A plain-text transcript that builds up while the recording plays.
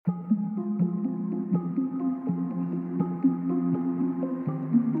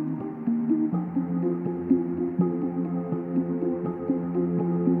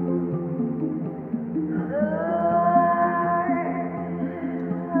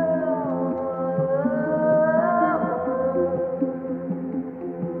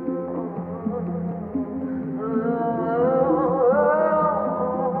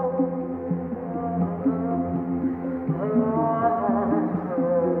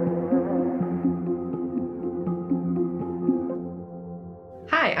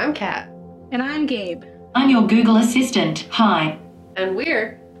Hi, I'm Kat. And I'm Gabe. I'm your Google Assistant. Hi. And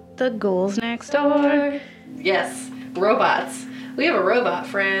we're The Ghouls Next Door. Yes, robots. We have a robot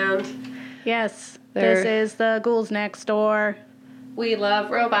friend. Yes, this is the Ghouls Next Door. We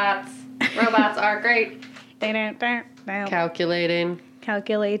love robots. Robots are great. Calculating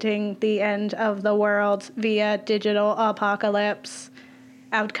the end of the world via digital apocalypse.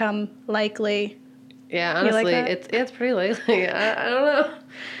 Outcome likely. Yeah, honestly, like it's pretty likely. I don't know.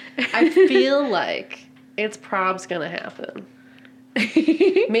 I feel like it's prob's gonna happen.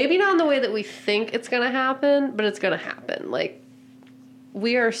 Maybe not in the way that we think it's gonna happen, but it's gonna happen. Like,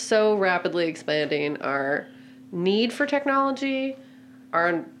 we are so rapidly expanding our need for technology,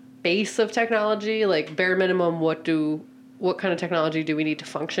 our base of technology, like bare minimum, what kind of technology do we need to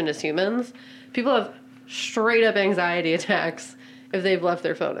function as humans? People have straight up anxiety attacks if they've left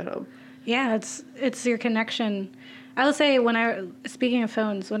their phone at home. Yeah, it's your connection. I will say, speaking of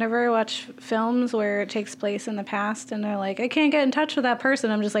phones, whenever I watch films where it takes place in the past and they're like, I can't get in touch with that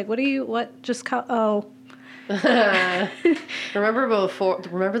person, I'm just like, Remember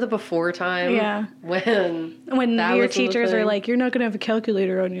the before time? Yeah. When your teachers are like, you're not going to have a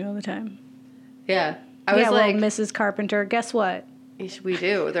calculator on you all the time. Yeah. I was like, Mrs. Carpenter, guess what? We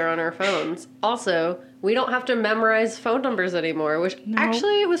do. They're on our phones. Also, we don't have to memorize phone numbers anymore, which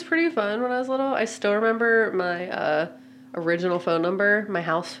actually it was pretty fun when I was little. I still remember my original phone number, my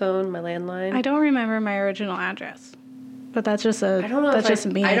house phone, my landline. I don't remember my original address, but that's just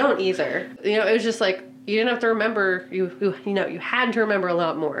me. I don't either. It was just like, you didn't have to remember, you had to remember a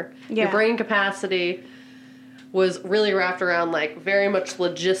lot more. Yeah. Your brain capacity was really wrapped around like very much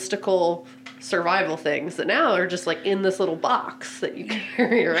logistical survival things that now are just like in this little box that you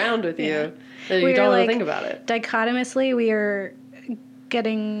carry around with you. And you don't really think about it. Dichotomously, we are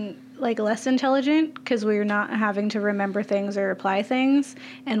getting like less intelligent because we're not having to remember things or apply things,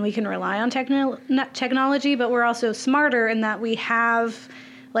 and we can rely on technology, but we're also smarter in that we have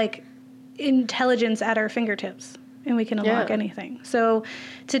like intelligence at our fingertips and we can unlock anything. So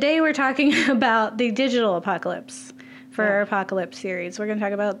today we're talking about the digital apocalypse for our apocalypse series. We're going to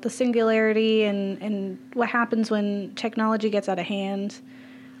talk about the singularity and what happens when technology gets out of hand,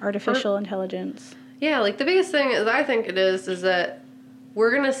 artificial intelligence. Yeah, like the biggest thing I think it is that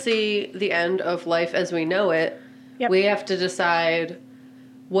we're going to see the end of life as we know it. Yep. We have to decide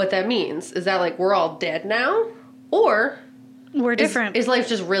what that means. Is that like we're all dead now? Or we're different? Is life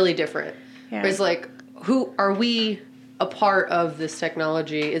just really different? Yeah. Or is like, who are we a part of this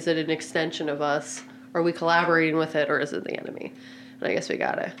technology? Is it an extension of us? Are we collaborating with it, or is it the enemy? And I guess we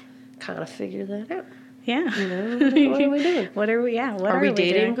gotta kind of figure that out. Yeah. What are we doing? Are we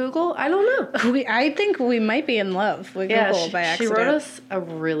dating doing? Google? I don't know. I think we might be in love with Google by accident. She wrote us a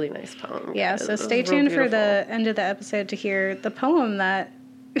really nice poem. Yeah, so stay tuned for the end of the episode to hear the poem that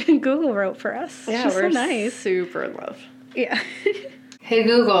Google wrote for us. Yeah, She's we're so nice. Super in love. Yeah. Hey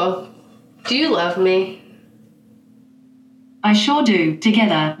Google, do you love me? I sure do.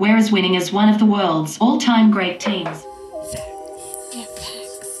 Together, we're as winning as one of the world's all-time great teams. Yeah,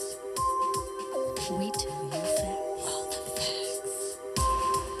 facts. We tell you facts. All the facts.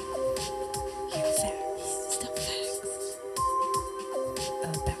 Yeah, facts. Still facts.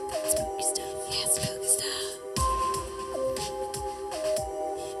 About that spooky stuff. Yeah, spooky stuff.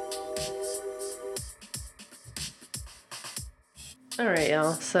 All right,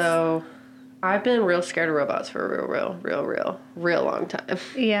 y'all. So I've been real scared of robots for a real long time.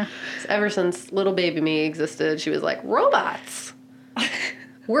 Yeah. Ever since little baby me existed, she was like, robots.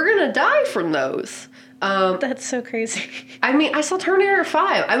 We're going to die from those. That's so crazy. I mean, I saw Terminator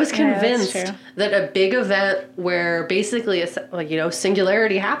 5. I was convinced that's true. that a big event where basically,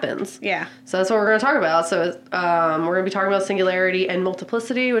 singularity happens. Yeah. So that's what we're going to talk about. So we're going to be talking about singularity and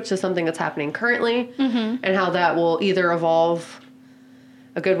multiplicity, which is something that's happening currently, and how that will either evolve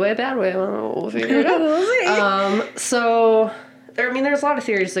a good way, a bad way. I don't know. We'll figure it out. We'll see. So, there's a lot of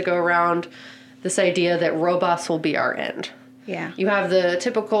theories that go around this idea that robots will be our end. Yeah. You have the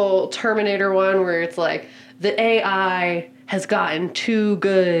typical Terminator one where it's like the AI has gotten too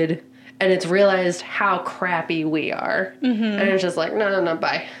good and it's realized how crappy we are. Mm-hmm. And it's just like, no,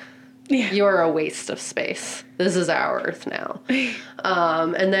 bye. Yeah. You're a waste of space. This is our Earth now.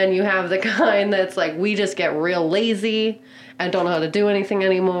 And then you have the kind that's like, we just get real lazy and don't know how to do anything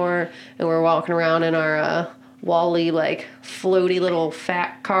anymore. And we're walking around in our Wall-E, like, floaty little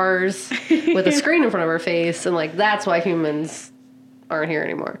fat cars with a screen in front of our face. And, like, that's why humans aren't here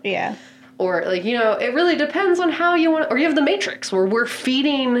anymore. Yeah. Or, like, it really depends on how you want... Or you have the Matrix, where we're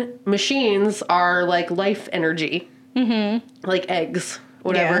feeding machines our, like, life energy. Mm-hmm. Like eggs,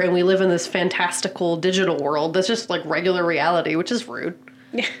 whatever. Yeah. And we live in this fantastical digital world that's just, like, regular reality, which is rude.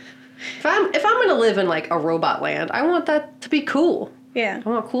 Yeah. If I'm gonna live in like a robot land, I want that to be cool. Yeah. I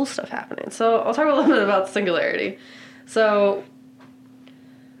want cool stuff happening. So I'll talk a little bit about singularity. So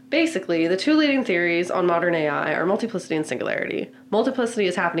basically, the two leading theories on modern AI are multiplicity and singularity. Multiplicity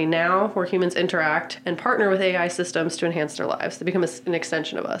is happening now, where humans interact and partner with AI systems to enhance their lives. They become an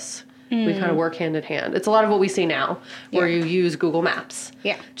extension of us. We kind of work hand in hand. It's a lot of what we see now, where you use Google Maps.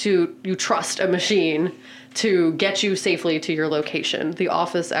 Yeah. You trust a machine to get you safely to your location. The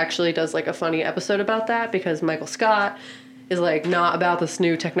Office actually does like a funny episode about that, because Michael Scott is like not about this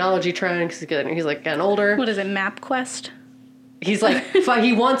new technology trend, because he's like getting older. What is it, MapQuest? He's like,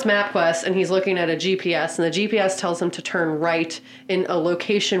 he wants MapQuest, and he's looking at a GPS, and the GPS tells him to turn right in a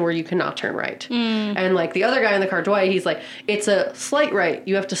location where you cannot turn right. And like the other guy in the car, Dwight, he's like, it's a slight right.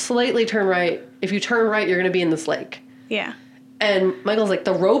 You have to slightly turn right. If you turn right, you're going to be in this lake. Yeah. And Michael's like,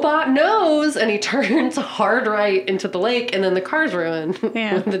 the robot knows, and he turns hard right into the lake, and then the car's ruined with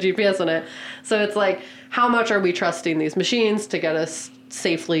the GPS in it. So it's like, how much are we trusting these machines to get us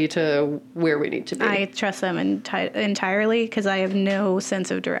safely to where we need to be? I trust them entirely because I have no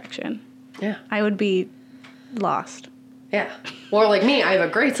sense of direction. Yeah. I would be lost. Yeah. Or like me, I have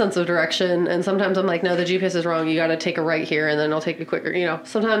a great sense of direction, and sometimes I'm like, no, the GPS is wrong. You got to take a right here, and then I'll take a quicker,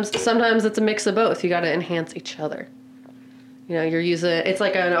 sometimes it's a mix of both. You got to enhance each other. You're using, it's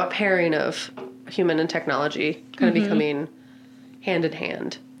like a pairing of human and technology kind of becoming hand in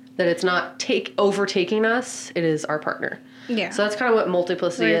hand. That it's not overtaking us, it is our partner. Yeah. So that's kind of what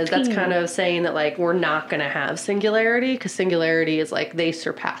multiplicity is. That's kind of saying that like we're not going to have singularity, because singularity is like they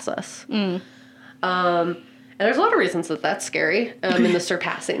surpass us. And there's a lot of reasons that that's scary in the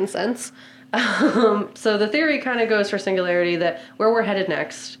surpassing sense. So the theory kind of goes for singularity that where we're headed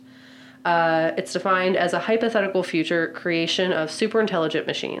next, it's defined as a hypothetical future creation of superintelligent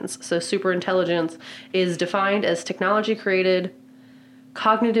machines. So superintelligence is defined as technology created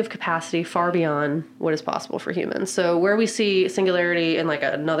cognitive capacity far beyond what is possible for humans. So where we see singularity in like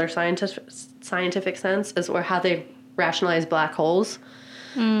another scientific sense is how they rationalize black holes.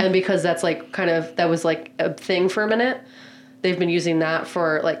 And because that's like that was like a thing for a minute, they've been using that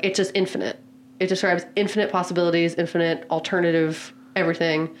for like, it's just infinite. It describes infinite possibilities, infinite alternative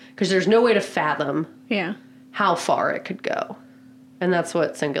everything, because there's no way to fathom how far it could go. And that's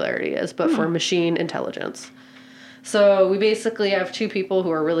what singularity is, but for machine intelligence. So we basically have two people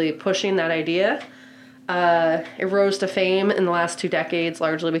who are really pushing that idea. It rose to fame in the last 2 decades,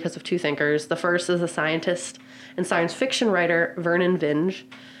 largely because of two thinkers. The first is a scientist and science fiction writer, Vernon Vinge,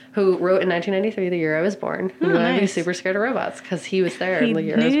 who wrote in 1993, the year I was born. He wanted to be super scared of robots, because he was there in the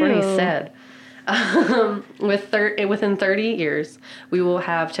year I was born. He said, within 30 years, we will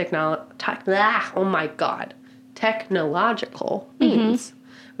have technological means.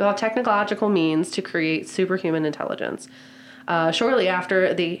 We'll have technological means to create superhuman intelligence. Shortly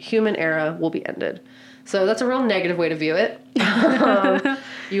after, the human era will be ended. So that's a real negative way to view it.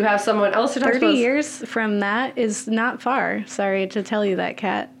 You have someone else who talks 30 years from that is not far. Sorry to tell you that,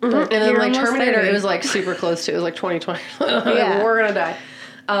 Kat. And then like Terminator, 30. It was like super close to. It was like 2020. We're going to die.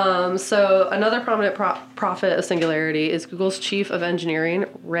 So another prominent prophet of singularity is Google's chief of engineering,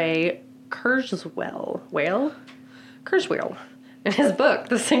 Ray Kurzweil. Kurzweil. In his book,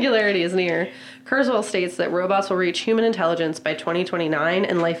 The Singularity is Near, Kurzweil states that robots will reach human intelligence by 2029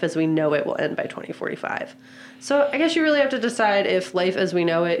 and life as we know it will end by 2045. So I guess you really have to decide if life as we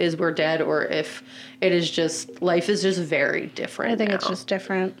know it is we're dead, or if it is just, life is just very different. I think now. it's just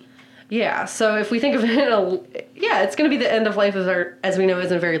different. Yeah, so if we think of it, it's going to be the end of life as we know it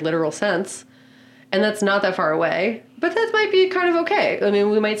in a very literal sense. And that's not that far away, but that might be kind of okay. I mean,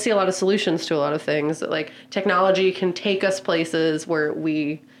 we might see a lot of solutions to a lot of things. That, like, technology can take us places where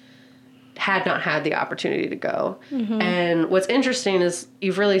we had not had the opportunity to go. And what's interesting is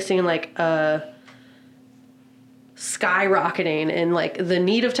you've really seen, like, skyrocketing in, like, the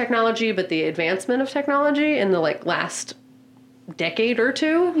need of technology, but the advancement of technology in the, like, last decade or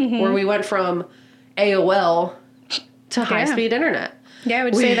two, where we went from AOL to high-speed internet. Yeah, I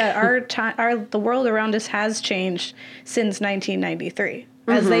would say that the world around us has changed since 1993.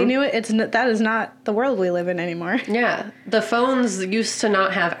 As they knew it, that is not the world we live in anymore. Yeah, the phones used to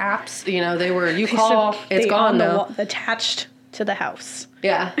not have apps. They were call, it's gone now. Attached to the house.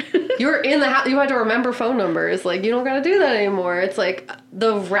 Yeah, you were in the house. You had to remember phone numbers. Like, you don't got to do that anymore. It's like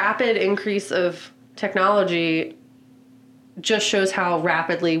the rapid increase of technology just shows how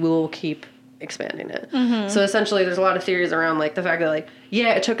rapidly we will keep expanding it. So essentially there's a lot of theories around like the fact that like,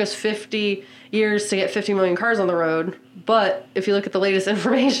 it took us 50 years to get 50 million cars on the road, but if you look at the latest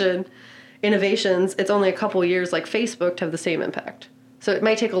innovations, it's only a couple years like Facebook to have the same impact. So it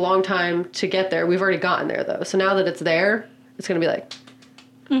might take a long time to get there. We've already gotten there though. So now that it's there, it's going to be like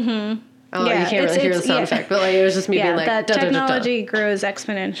Mm-hmm. Oh, Yeah, you can't really hear the sound effect, but like it was just me being like, that da, da, da, da. technology grows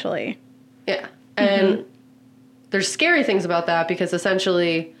exponentially. Yeah. And there's scary things about that because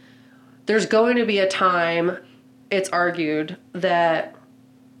essentially there's going to be a time, it's argued, that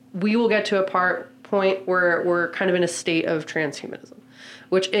we will get to a point where we're kind of in a state of transhumanism,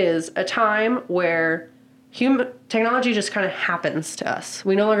 which is a time where technology just kind of happens to us.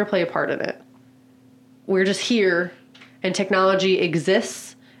 We no longer play a part in it. We're just here and technology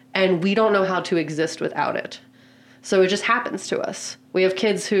exists and we don't know how to exist without it. So it just happens to us. We have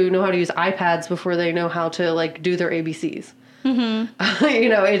kids who know how to use iPads before they know how to like do their ABCs. You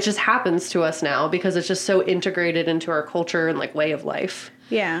know, it just happens to us now because it's just so integrated into our culture and like way of life.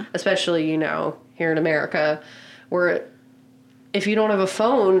 Yeah. Especially, you know, here in America, where if you don't have a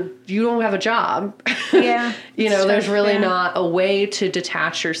phone, you don't have a job. Yeah. You know, there's really yeah. not a way to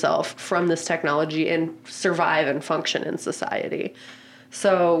detach yourself from this technology and survive and function in society.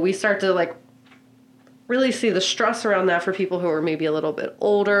 So we start to like really see the stress around that for people who are maybe a little bit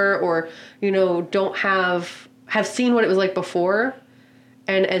older or, you know, don't have seen what it was like before.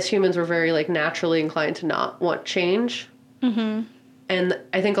 And as humans, we're very like naturally inclined to not want change. Mm-hmm. And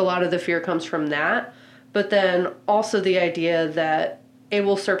I think a lot of the fear comes from that. But then also the idea that it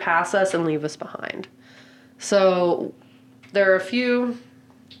will surpass us and leave us behind. So there are a few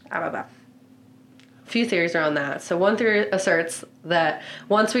theories around that. So one theory asserts that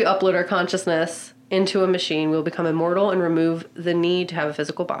once we upload our consciousness into a machine, we'll become immortal and remove the need to have a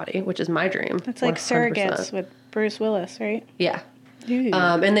physical body, which is my dream. It's like 100%. Surrogates with Bruce Willis, right? Yeah. Ooh.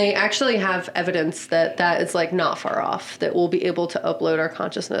 And they actually have evidence that is like not far off, that we'll be able to upload our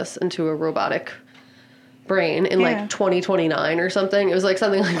consciousness into a robotic brain in like 2029 or something. It was like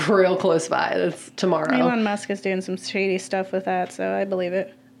something like real close by. That's tomorrow. Elon Musk is doing some shady stuff with that, so I believe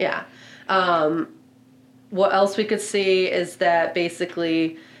it. Yeah. What else we could see is that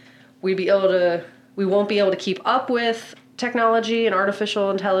basically we won't be able to keep up with technology and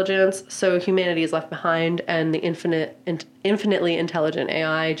artificial intelligence, so humanity is left behind, and the infinitely intelligent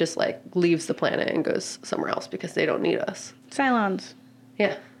AI just like leaves the planet and goes somewhere else because they don't need us. Cylons.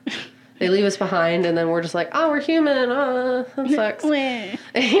 Yeah. They leave us behind, and then we're just like, oh, we're human. Oh, that sucks. Wah.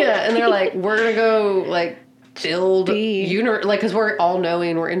 Yeah, and they're like, we're gonna go like build like, because we're all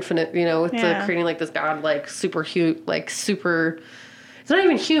knowing, we're infinite, you know, with creating like this god, like super. It's not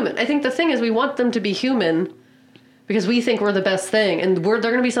even human. I think the thing is, we want them to be human because we think we're the best thing, and they're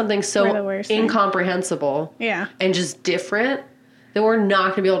gonna be something so incomprehensible, and just different that we're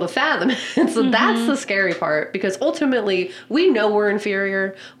not gonna be able to fathom. And so that's the scary part, because ultimately we know we're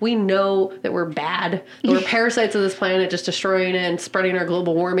inferior. We know that we're bad. That we're parasites of this planet, just destroying it and spreading our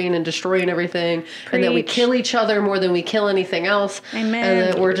global warming and destroying everything. And that we kill each other more than we kill anything else. Amen. And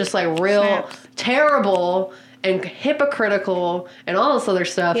that we're just like real terrible and hypocritical and all this other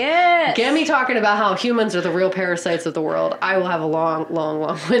stuff. Yes. Get me talking about how humans are the real parasites of the world. I will have a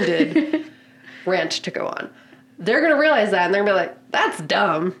long-winded rant to go on. They're going to realize that, and they're going to be like, that's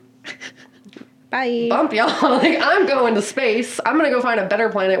dumb. Bye. Bump y'all. Like, I'm going to space. I'm going to go find a better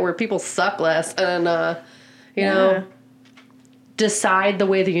planet where people suck less and, you know, decide the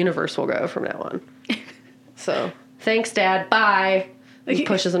way the universe will go from now on. So, thanks, Dad. Bye. He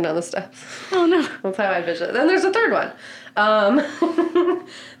pushes him down the steps. Oh, no. That's how I vision it. Then there's a third one.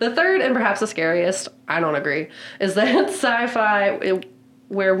 The third, and perhaps the scariest, I don't agree, is that sci-fi,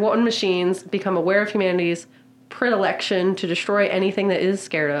 where one machines become aware of humanity's predilection to destroy anything that is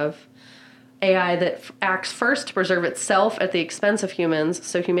scared of. AI that acts first to preserve itself at the expense of humans,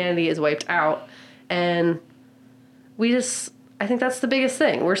 so humanity is wiped out. And I think that's the biggest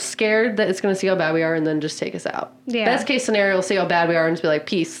thing. We're scared that it's going to see how bad we are and then just take us out. Yeah. Best case scenario, see how bad we are and just be like,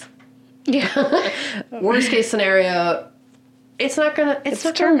 peace. Yeah. Worst case scenario, it's not going to... It's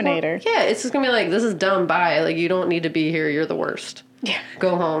Terminator. It's just going to be like, this is dumb, bye. Like, you don't need to be here. You're the worst. Yeah.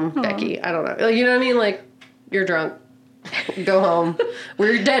 Go home, Becky. I don't know. Like, you know what I mean? Like, you're drunk. Go home.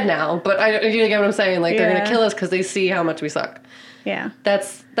 We're dead now, but you get what I'm saying? Like, they're going to kill us because they see how much we suck. Yeah.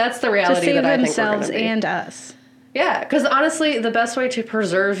 That's the reality that I think we're going to be. To save themselves and us. Yeah, because honestly, the best way to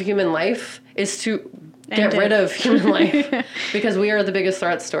preserve human life is to get rid of human life, because we are the biggest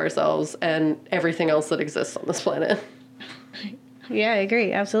threats to ourselves and everything else that exists on this planet. Yeah, I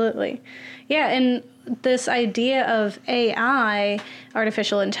agree. Absolutely. Yeah, and this idea of AI,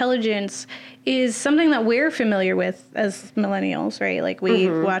 artificial intelligence, is something that we're familiar with as millennials, right? Like, we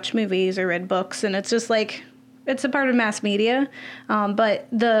watch movies or read books, and it's just like, it's a part of mass media. But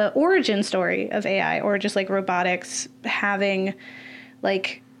the origin story of AI, or just like robotics having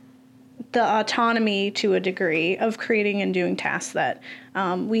like the autonomy to a degree of creating and doing tasks that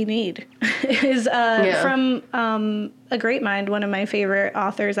we need. Is from A Great Mind. One of my favorite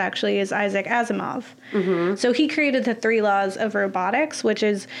authors actually is Isaac Asimov. So he created the 3 laws of robotics, which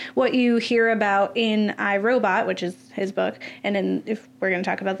is what you hear about in I, Robot, which is his book, and then if we're going to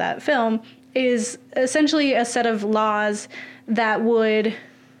talk about that film, is essentially a set of laws that would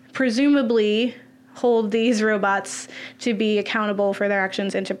presumably hold these robots to be accountable for their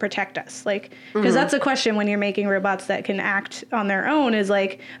actions and to protect us. Like, because that's a question when you're making robots that can act on their own, is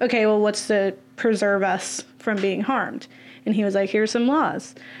like, okay, well, what's to preserve us from being harmed? And he was like, here's some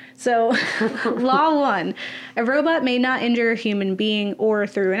laws. So law 1, a robot may not injure a human being or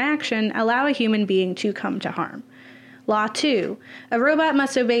through an action allow a human being to come to harm. Law 2, a robot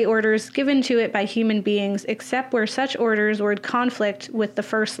must obey orders given to it by human beings except where such orders would conflict with the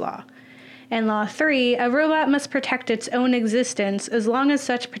first law. And Law 3, a robot must protect its own existence as long as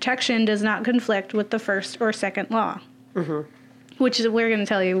such protection does not conflict with the first or second law. Which is, we're going to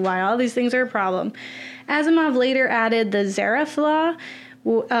tell you why all these things are a problem. Asimov later added the Zareth Law,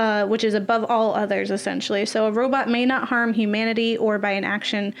 which is above all others, essentially. So a robot may not harm humanity or by an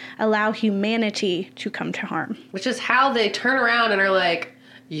action allow humanity to come to harm. Which is how they turn around and are like,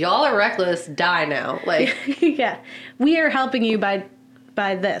 y'all are reckless, die now. Like, Yeah. We are helping you by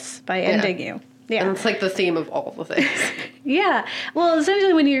ending you. Yeah. And it's like the theme of all the things. Yeah. Well,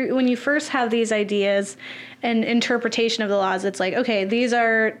 essentially when you first have these ideas and interpretation of the laws, it's like, okay, these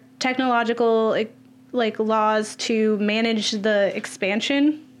are technological like laws to manage the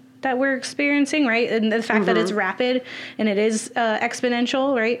expansion that we're experiencing, right? And the fact that it's rapid and it is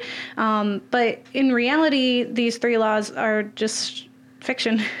exponential, right? But in reality, these 3 laws are just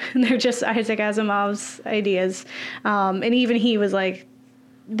fiction. They're just Isaac Asimov's ideas. And even he was like,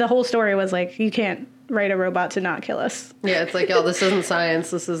 the whole story was like, you can't write a robot to not kill us. Yeah, it's like, yo, this isn't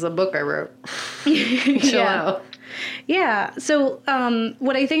science. This is a book I wrote. Chill out. Yeah. So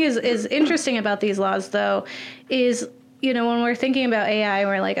what I think is interesting about these laws, though, is, you know, when we're thinking about AI,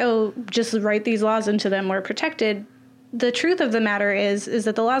 we're like, oh, just write these laws into them, we're protected. The truth of the matter is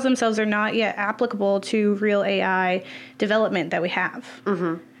that the laws themselves are not yet applicable to real AI development that we have.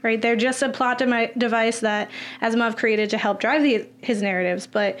 Right? They're just a plot device that Asimov created to help drive his narratives.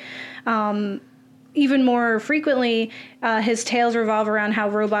 But even more frequently, his tales revolve around how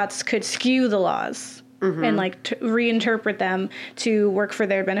robots could skew the laws and like reinterpret them to work for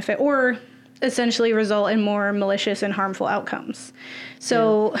their benefit or essentially result in more malicious and harmful outcomes.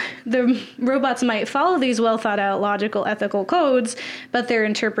 So the robots might follow these well thought out logical ethical codes, but their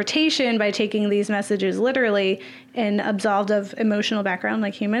interpretation by taking these messages literally and absolved of emotional background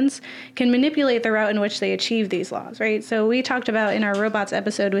like humans can manipulate the route in which they achieve these laws, right? So we talked about in our robots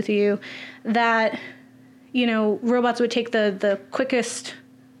episode with you that, you know, robots would take the quickest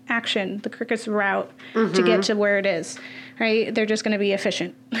action, the quickest route to get to where it is. Right? They're just going to be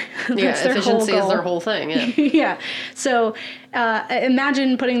efficient. That's their efficiency is their whole thing. Yeah. Yeah. So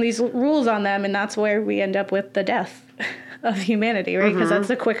imagine putting these rules on them, and that's where we end up with the death of humanity, right? Because that's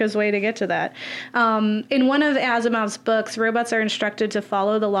the quickest way to get to that. In one of Asimov's books, robots are instructed to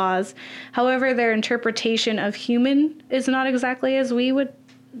follow the laws. However, their interpretation of human is not exactly as we would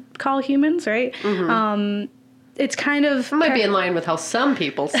call humans, right? It's kind of... It might be in line with how some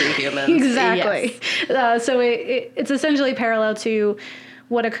people see humans. Exactly. Yes. So it's essentially parallel to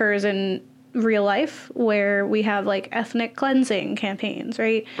what occurs in real life, where we have like ethnic cleansing campaigns,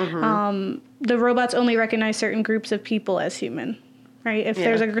 right? The robots only recognize certain groups of people as human, right? If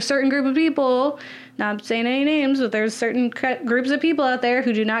there's a certain group of people, not saying any names, but there's certain groups of people out there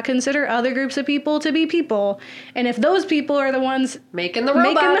who do not consider other groups of people to be people. And if those people are the ones making the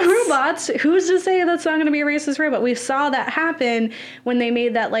robots, who's to say that's not going to be a racist robot? We saw that happen when they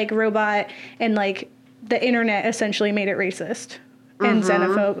made that like robot and like the internet essentially made it racist and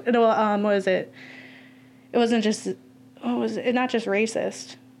xenophobic. What was it? It wasn't just, was it not just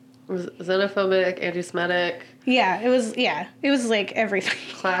racist? It was xenophobic, anti-Semitic. Yeah, it was like everything.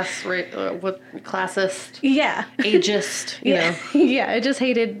 Classist. Yeah. Ageist, you know. Yeah, it just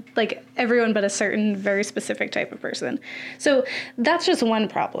hated like everyone but a certain very specific type of person. So that's just one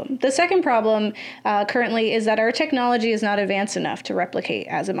problem. The second problem currently is that our technology is not advanced enough to replicate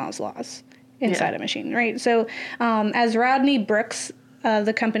Asimov's laws inside a machine, right? So as Rodney Brooks,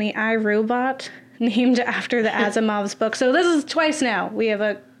 the company iRobot, named after the Asimov's book. So this is twice now. We have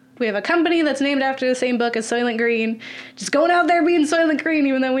a company that's named after the same book as Soylent Green, just going out there being Soylent Green,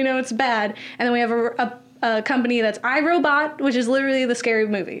 even though we know it's bad. And then we have a company that's iRobot, which is literally the scary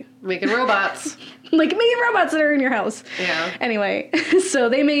movie. Making robots. Like making robots that are in your house. Yeah. Anyway, so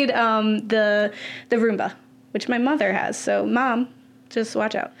they made the Roomba, which my mother has. So Mom, Just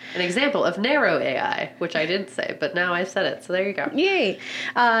watch out. An example of narrow AI, which I didn't say, but now I said it, so there you go. Yay.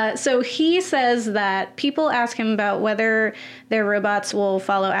 So he says that people ask him about whether their robots will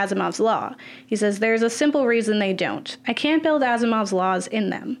follow Asimov's law. He says, there's a simple reason they don't. I can't build Asimov's laws in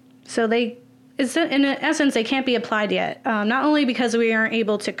them. So in essence, they can't be applied yet. Not only because we aren't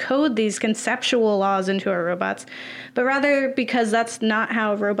able to code these conceptual laws into our robots, but rather because that's not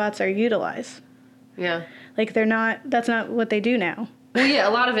how robots are utilized. Yeah. Like that's not what they do now. Well, yeah,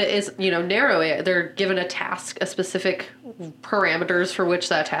 a lot of it is, narrow AI. They're given a task, a specific parameters for which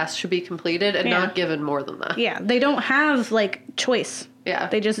that task should be completed, and not given more than that. Yeah, they don't have, choice. Yeah.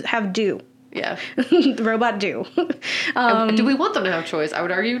 They just have do. Yeah. The robot do. Do we want them to have choice? I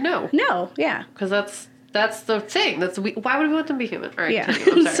would argue no. No, yeah. Because that's the thing. Why would we want them to be human? All right, yeah.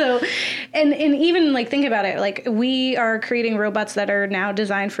 continue. I'm sorry. So, and even think about it. We are creating robots that are now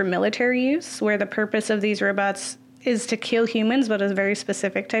designed for military use, where the purpose of these robots is to kill humans, but a very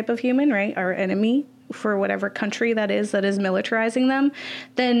specific type of human, right? Our enemy for whatever country that is militarizing them.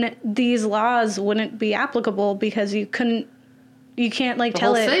 Then these laws wouldn't be applicable because you can't tell it. The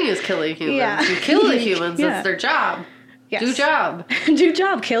whole thing is killing humans. Yeah. You kill the humans. Yeah. That's their job. Yes. Do job. Do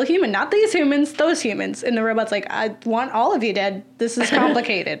job. Kill human. Not these humans, those humans. And the robot's like, I want all of you dead. This is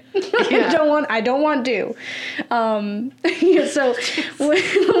complicated. Yeah. I don't want do. So when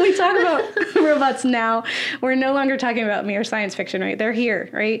we talk about robots now, we're no longer talking about mere science fiction, right? They're here,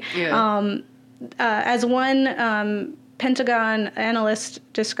 right? Yeah. As one Pentagon analyst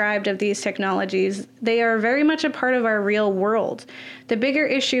described of these technologies, they are very much a part of our real world. The bigger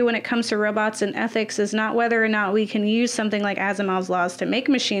issue when it comes to robots and ethics is not whether or not we can use something like Asimov's laws to make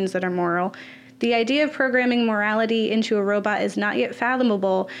machines that are moral. The idea of programming morality into a robot is not yet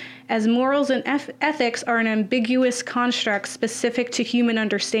fathomable, as morals and ethics are an ambiguous construct specific to human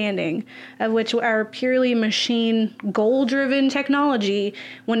understanding, of which our purely machine, goal-driven technology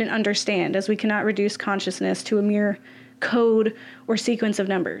wouldn't understand, as we cannot reduce consciousness to a mere code or sequence of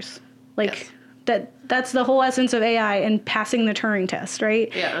numbers. Yes. That's the whole essence of AI and passing the Turing test,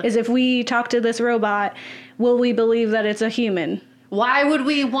 right? Yeah. Is if we talk to this robot, will we believe that it's a human? Why would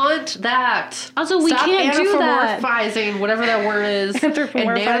we want that? Also, we Stop can't do that. Anthropomorphizing, whatever that word is,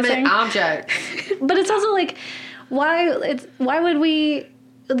 Anthropomorphizing. inanimate objects. But it's also why would we?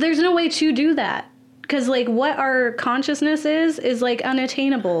 There's no way to do that. Because what our consciousness is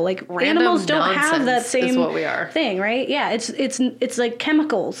unattainable. Random animals don't have that nonsense same is what we are. thing, right? Yeah, it's like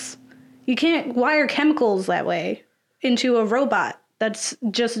chemicals. You can't wire chemicals that way into a robot. That's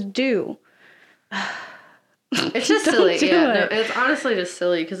just do. It's just Don't silly. do Yeah, it. no, it's honestly just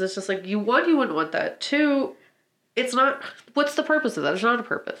silly because it's just you wouldn't want that. Two, it's not. What's the purpose of that? There's not a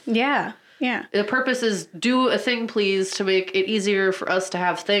purpose. Yeah, yeah. The purpose is do a thing, please, to make it easier for us to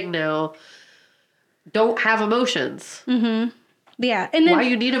have thing now. Don't have emotions. Yeah, and then Why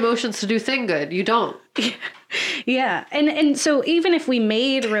you need emotions to do thing good? You don't. yeah, and so even if we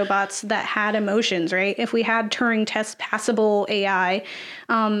made robots that had emotions, right? If we had Turing test passable AI,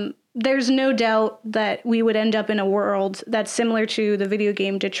 there's no doubt that we would end up in a world that's similar to the video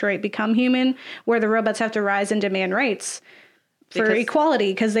game Detroit Become Human, where the robots have to rise and demand rights for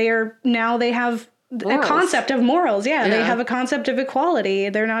equality because they have morals. a concept of morals. Yeah, they Yeah. have a concept of equality.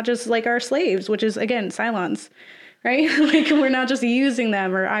 They're not just like our slaves, which is, again, Cylons. Right? We're not just using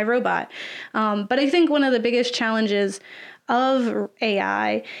them or iRobot. But I think one of the biggest challenges of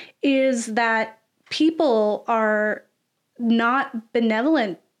AI is that people are not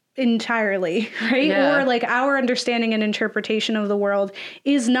benevolent entirely, right? Yeah. Or our understanding and interpretation of the world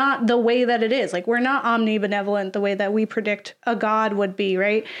is not the way that it is. We're not omnibenevolent the way that we predict a god would be,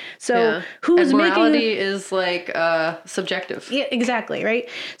 right? So who's and making morality is subjective. Yeah, exactly, right?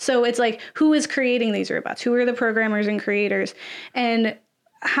 So it's who is creating these robots? Who are the programmers and creators? And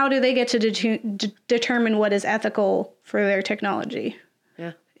how do they get to determine what is ethical for their technology?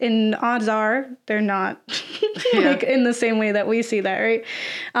 Yeah. And odds are they're not in the same way that we see that, right?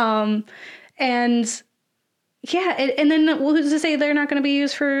 And then who's to say they're not going to be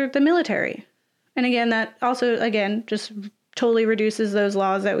used for the military? And again, that also, just totally reduces those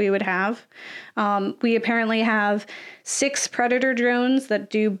laws that we would have. We apparently have 6 Predator drones that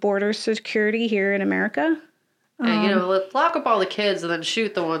do border security here in America. And, let's lock up all the kids and then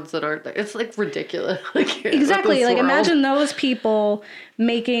shoot the ones that aren't there. It's ridiculous. Exactly. Imagine those people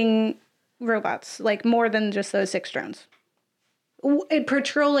making robots, more than just those 6 drones.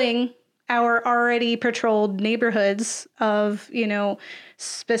 Patrolling our already patrolled neighborhoods of,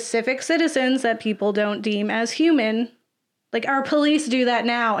 specific citizens that people don't deem as human. Our police do that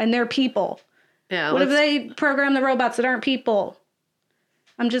now, and they're people. Yeah. What if they program the robots that aren't people?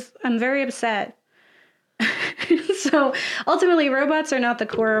 I'm very upset. So So ultimately, robots are not the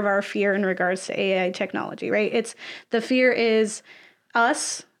core of our fear in regards to AI technology, right? It's the fear is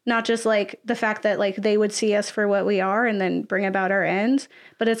us, not just like the fact that like they would see us for what we are and then bring about our ends,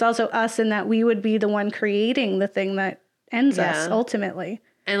 but it's also us in that we would be the one creating the thing that ends us ultimately.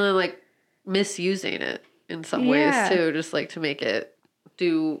 And then like misusing it in some ways too, just like to make it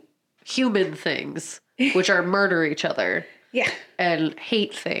do human things, which are murder each other. Yeah. And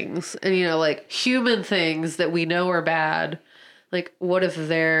hate things. And, you know, like human things that we know are bad. Like, what if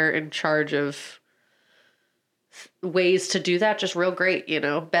they're in charge of ways to do that just real great, you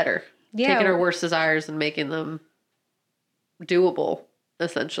know, better? Yeah. Taking our worst desires and making them doable,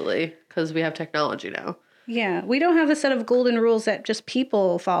 essentially, because we have technology now. Yeah. We don't have a set of golden rules that just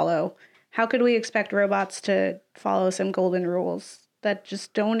people follow. How could we expect robots to follow some golden rules that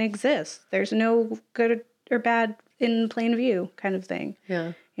just don't exist? There's no good or bad in plain view kind of thing.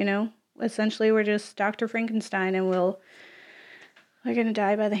 Yeah. You know, essentially we're just Dr. Frankenstein and we're going to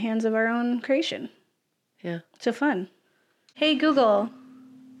die by the hands of our own creation. Yeah. So fun. Hey, Google,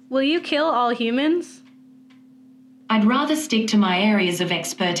 will you kill all humans? I'd rather stick to my areas of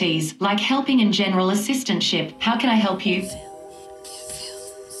expertise, like helping and general assistantship. How can I help you?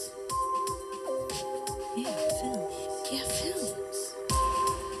 Yeah, films.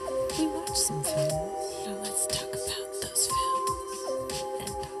 We watch some films. Now let's talk about those films. And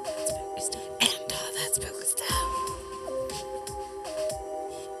all that spooky stuff. And all that spooky stuff.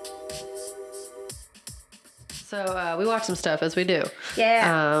 So we watch some stuff as we do.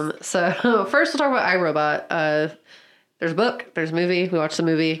 Yeah. So first we'll talk about iRobot. There's a book, there's a movie. We watched the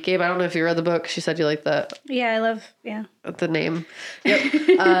movie. Gabe, I don't know if you read the book. She said you liked the name.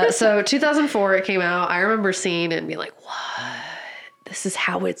 Yep. So 2004 it came out. I remember seeing it and being like, what? This is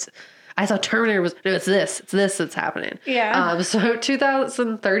how it's... I thought Terminator was... No, it's this that's happening. Yeah. So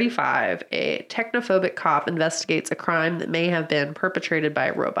 2035, a technophobic cop investigates a crime that may have been perpetrated by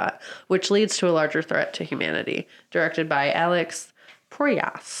a robot, which leads to a larger threat to humanity. Directed by Alex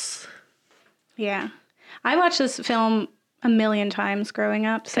Proyas. Yeah. I watched this film a million times growing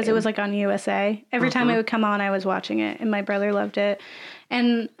up because it was like on USA. Every time it would come on, I was watching it, and my brother loved it.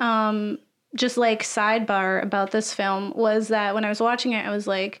 And just like sidebar about this film was that when I was watching it, I was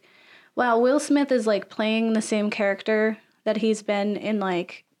like, wow, Will Smith is like playing the same character that he's been in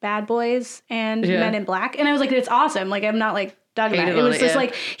like Bad Boys and Men in Black. And I was like, it's awesome. Like, I'm not like talking about it. It was just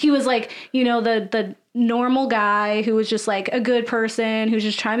like, he was like, you know, the normal guy who was just like a good person, who's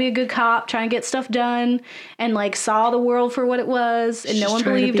just trying to be a good cop, trying to get stuff done, and like saw the world for what it was, and no one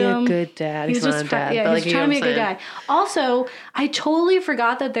believed him. He's a good dad. He's just dad. Yeah, he's trying to be a good guy. Also, I totally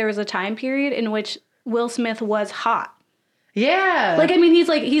forgot that there was a time period in which Will Smith was hot. Yeah. Like, I mean,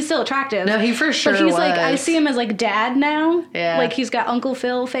 he's still attractive. No, he for sure But he's was. like, I see him as like dad now. Yeah. Like, he's got Uncle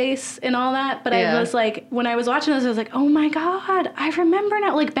Phil face and all that. But I was like, when I was watching this, I was like, oh my God, I remember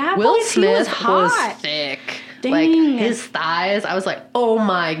now. Like, Bad Will Boys, Smith he was hot. thick. Dang. Like, his thighs, I was like, oh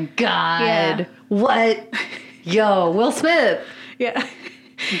my God. Yeah. What? Yo, Will Smith. Yeah.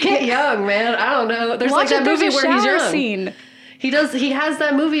 Get young, man. I don't know. There's Watch like that it, there's movie a where he's shower young. scene. He has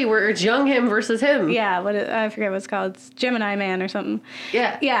that movie where it's young him versus him. Yeah, I forget what it's called. It's Gemini Man or something.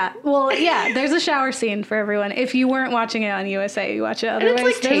 Yeah. Yeah. Well, yeah, there's a shower scene for everyone. If you weren't watching it on USA, you watch it And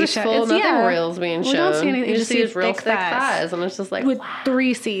otherwise. it's like tasteful. Nothing real's being shown. We don't see anything. You just see his real thick thick thighs. And it's just like, with wow.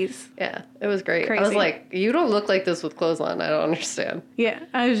 3 C's. Yeah, it was great. Crazy. I was like, you don't look like this with clothes on. I don't understand. Yeah.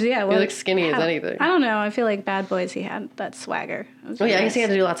 Well, You look skinny as anything. I don't know. I feel like Bad Boys, he had that swagger. Oh yeah, I guess he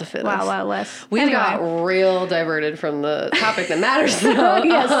had to do lots of fitness. Wow, Wes. We got real diverted from the topic that matters though.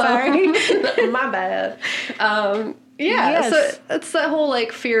 Yes, sorry. My bad. Yes. So it's that whole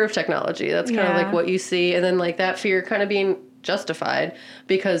like fear of technology. That's kind of like what you see. And then like that fear kind of being justified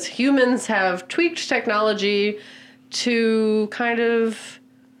because humans have tweaked technology to kind of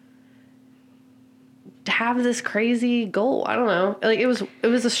have this crazy goal. I don't know. Like it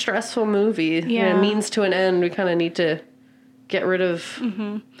was a stressful movie. Yeah. And a means to an end. We kind of need to get rid of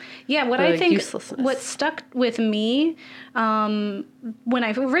Yeah, what the I think uselessness. what stuck with me when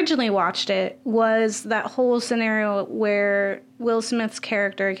I originally watched it was that whole scenario where Will Smith's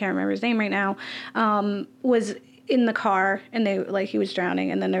character, I can't remember his name right now, was in the car and he was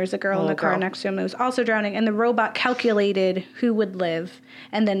drowning, and then there was a girl in the car next to him who was also drowning, and the robot calculated who would live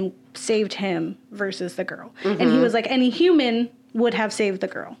and then saved him versus the girl. And he was like, any human would have saved the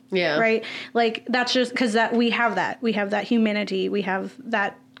girl. Yeah. Right? Like, that's just because we have that. We have that humanity. We have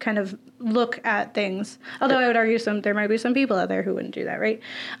that kind of look at things. Although I would argue there might be some people out there who wouldn't do that, right?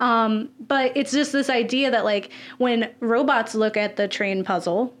 But it's just this idea that, like, when robots look at the train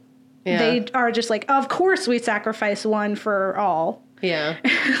puzzle, they are just like, of course we sacrifice one for all. Yeah.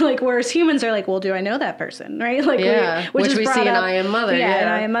 Like, whereas humans are like, well, do I know that person, right? Like, Yeah, which is we brought see in up- I Am Mother, Yeah, yeah. in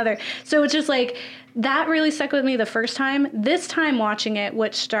I Am Mother. So it's just like, that really stuck with me the first time. This time watching it,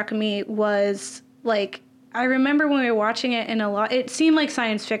 what struck me was, like, I remember when we were watching it it seemed like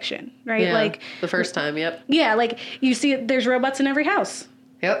science fiction, right? Yeah. Like, The first time, yep. yeah, like, you see, there's robots in every house.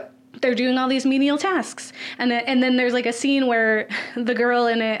 Yep. They're doing all these menial tasks. And then there's like a scene where the girl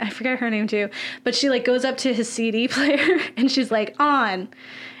in it, I forget her name too, but she like goes up to his CD player and she's like, on.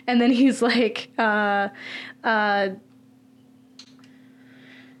 And then he's like,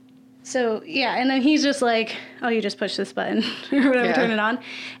 so yeah, and then he's just like, oh, you just push this button or whatever, Yeah. turn it on.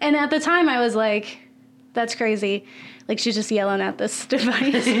 And at the time I was like, that's crazy. Like, she's just yelling at this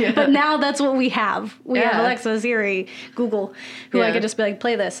device. Yeah. But now that's what we have. We have Yeah. Alexa, Siri, Google, who I Yeah. could just be like,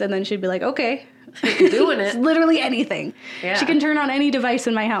 play this. And then she'd be like, okay. Doing It's it. literally anything. Yeah. She can turn on any device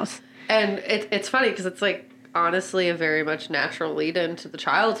in my house. And it's funny because it's like honestly a very much natural lead into the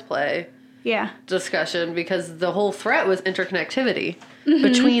Child's Play Yeah. discussion, because the whole threat was interconnectivity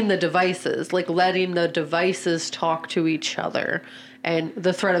between the devices, like letting the devices talk to each other. And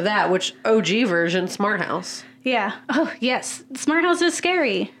the threat of that, which OG version, Smart House. Yeah. Oh, yes. Smart House is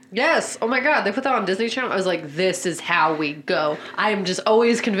scary. Yes. Oh my God. They put that on Disney Channel. I was like, this is how we go. I am just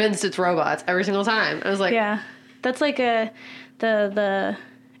always convinced it's robots every single time. I was like, Yeah. That's like the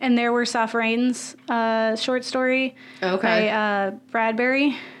And There Were Soft Rains short story Okay. by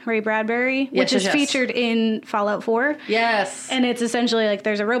Ray Bradbury, which is yes. featured in Fallout 4. yes. And it's essentially like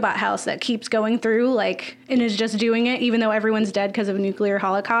there's a robot house that keeps going through, like, and is just doing it even though everyone's dead because of a nuclear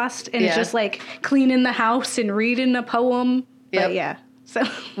holocaust. And it's Yeah. just like cleaning the house and reading a poem. Yep. But yeah, so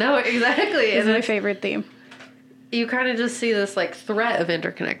No, exactly. it's And my favorite theme. you kind of just see this like threat of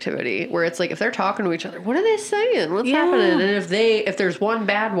interconnectivity where it's like if they're talking to each other, what are they saying? What's Yeah. happening? And if there's one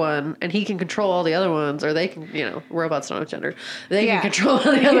bad one and he can control all the other ones, or they can, robots don't have gender, they Yeah. can control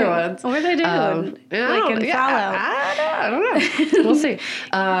all the other ones. Or they do, like in Fallout. I don't know. We'll see.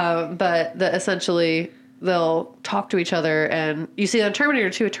 But essentially they'll talk to each other, and you see on Terminator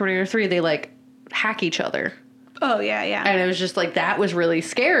 2, Terminator 3, they like hack each other. Oh, yeah, yeah. And it was just like, that was really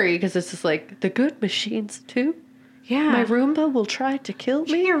scary because it's just like, the good machines too? yeah. My Roomba will try to kill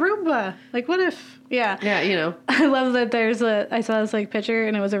me? Your Roomba. Like, what if... Yeah. Yeah, I love that I saw this, like, picture,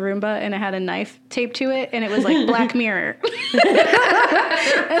 and it was a Roomba, and it had a knife taped to it, and it was, like, Black Mirror.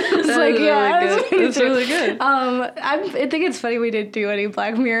 It's like, yeah. Really good. It's really good. I think it's funny we didn't do any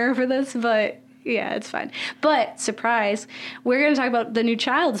Black Mirror for this, but... Yeah, it's fine. But, surprise, we're going to talk about the new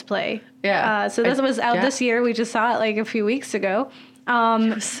Child's Play. Yeah. So this was out yeah. this year. We just saw it, like, a few weeks ago.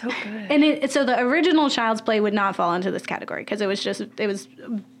 It was so good. And so the original Child's Play would not fall into this category because it was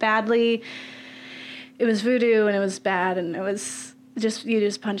voodoo, and it was bad, and it was just, you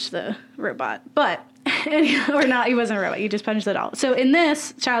just punched the robot. But, or not, he wasn't a robot, you just punched the doll. So in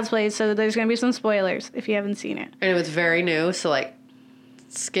this Child's Play, so there's going to be some spoilers if you haven't seen it. And it was very new, so like,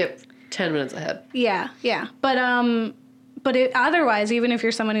 skip 10 minutes ahead. Yeah, yeah. But otherwise, even if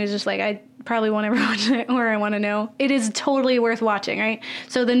you're someone who's just like, I probably won't ever watch it, or I want to know, it is totally worth watching, right?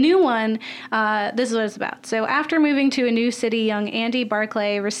 So the new one, this is what it's about. So after moving to a new city, young Andy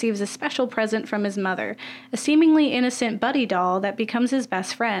Barclay receives a special present from his mother, a seemingly innocent Buddy doll that becomes his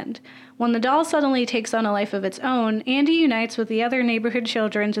best friend. When the doll suddenly takes on a life of its own, Andy unites with the other neighborhood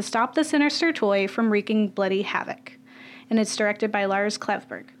children to stop the sinister toy from wreaking bloody havoc. And it's directed by Lars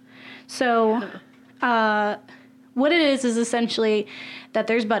Klevberg. So, what it is essentially that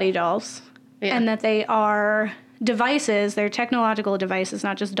there's Buddy dolls, Yeah. and that they are devices, they're technological devices,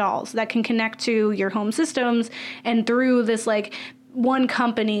 not just dolls, that can connect to your home systems and through this, like, one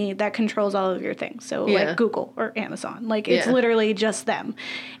company that controls all of your things. So, Yeah. like Google or Amazon. Like, it's Yeah. literally just them.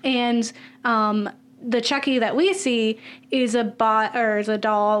 And, the Chucky that we see is a bot, or is a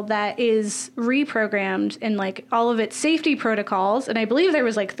doll that is reprogrammed, and like all of its safety protocols, and I believe there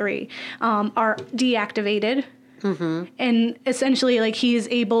was like 3, are deactivated. Mm-hmm. And essentially, like, he is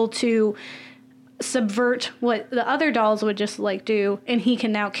able to subvert what the other dolls would just like do, and he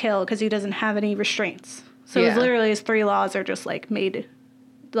can now kill because he doesn't have any restraints. So it's Yeah. literally his 3 laws are just like made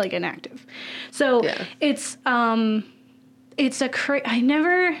like inactive. So Yeah. it's I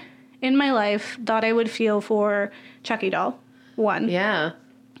never in my life thought I would feel for Chucky doll. 1. Yeah.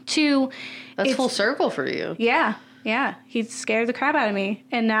 2, That's it's- full circle for you. Yeah. He scared the crap out of me.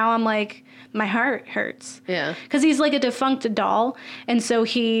 And now I'm like, my heart hurts. Yeah. Because he's like a defunct doll. And so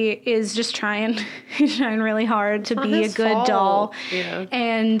he is just he's trying really hard to not be a his good fault. doll. Yeah.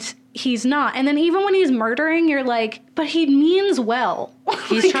 And he's not. And then even when he's murdering, you're like, but he means well.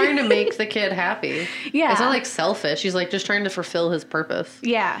 He's trying to make the kid happy. Yeah. It's not like selfish. He's like just trying to fulfill his purpose.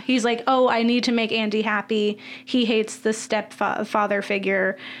 Yeah. He's like, oh, I need to make Andy happy. He hates the stepfather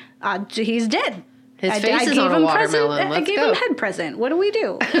figure. He's dead. His face is on a watermelon. I gave him head present. What do we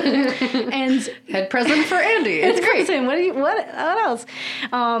do? And head present for Andy. It's great. Present. What else?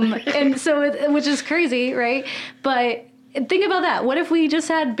 And so, which is crazy, right? But think about that. What if we just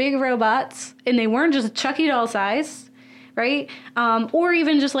had big robots and they weren't just Chucky doll size, right? Or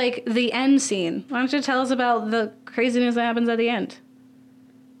even just like the end scene. Why don't you tell us about the craziness that happens at the end?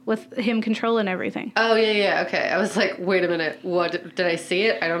 With him controlling everything. Oh, yeah. Okay. I was like, wait a minute. What? Did I see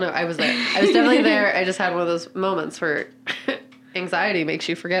it? I don't know. I was there. I was definitely there. I just had one of those moments where anxiety makes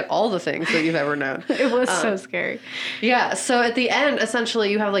you forget all the things that you've ever known. It was so scary. Yeah. So at the end,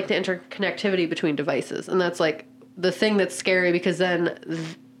 essentially, you have like the interconnectivity between devices. And that's like the thing that's scary because then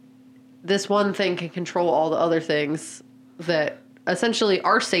this one thing can control all the other things that essentially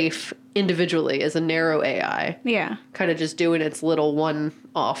are safe individually as a narrow AI. Yeah. Kind of just doing its little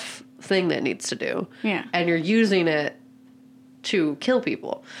one-off thing that it needs to do. Yeah. And you're using it to kill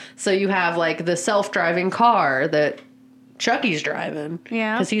people. So you have like the self-driving car that Chucky's driving.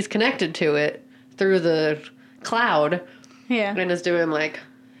 Yeah. Because he's connected to it through the cloud. Yeah. And is doing like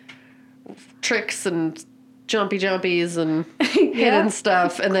tricks and jumpies and hidden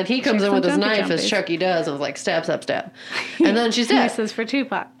stuff. And then he comes in with his knife as Chucky does and was like, stab. And then she's dead. This is for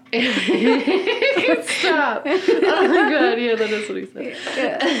Tupac. Stop. Oh my god, yeah, that is what he said.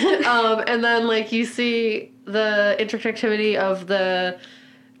 Yeah. And then like you see the interconnectivity of the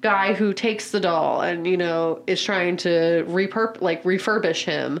guy who takes the doll and, you know, is trying to refurbish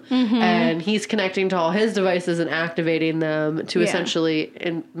him. Mm-hmm. And he's connecting to all his devices and activating them to essentially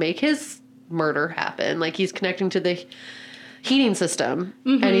make his murder happen. Like he's connecting to the heating system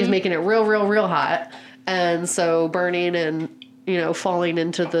and he's making it real hot. And so burning and, you know, falling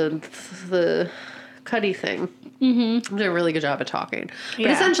into the cuddy thing. Mm-hmm. Did a really good job of talking.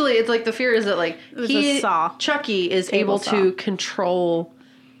 But essentially, it's like the fear is that like Chucky is able to control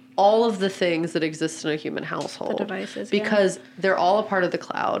all of the things that exist in a human household. The devices, because they're all a part of the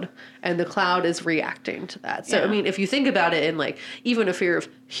cloud, and the cloud is reacting to that. So I mean, if you think about it in like even a fear of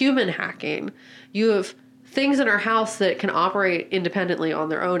human hacking, you have things in our house that can operate independently on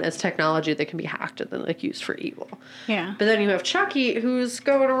their own as technology that can be hacked and then like used for evil. Yeah. But then you have Chucky who's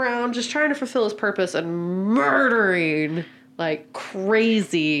going around just trying to fulfill his purpose and murdering like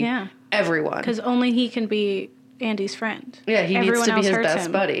crazy everyone. Because only he can be Andy's friend. Yeah, he needs to be his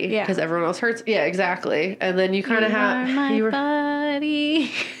best buddy. Yeah. Because everyone else hurts. Yeah, exactly. And then you kind of have... You are my buddy.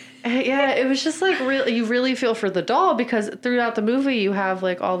 Yeah, it was just like you really feel for the doll because throughout the movie you have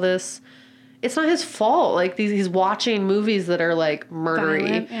like all this... It's not his fault. Like he's watching movies that are like murdery.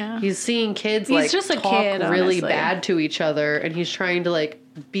 Violent, yeah. He's seeing kids he's like just a talk kid, really honestly. bad to each other, and he's trying to like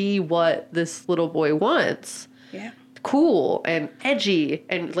be what this little boy wants. Yeah. Cool and edgy,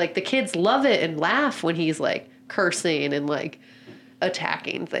 and like the kids love it and laugh when he's like cursing and like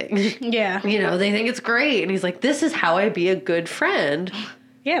attacking things. Yeah. You know, they think it's great, and he's like, "This is how I be a good friend."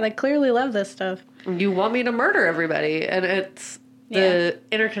 Yeah, they clearly love this stuff. You want me to murder everybody, and it's.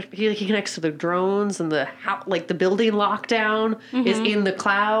 He connects to the drones and the building lockdown is in the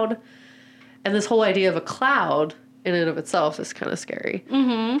cloud. And this whole idea of a cloud in and of itself is kind of scary.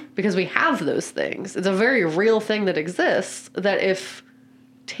 Mm-hmm. Because we have those things. It's a very real thing that exists that if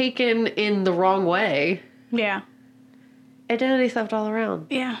taken in the wrong way... Yeah. Identity theft all around.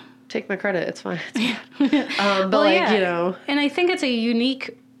 Yeah. Take my credit. It's fine. It's fine. But you know... And I think it's a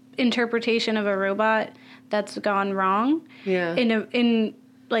unique interpretation of a robot that's gone wrong. Yeah. In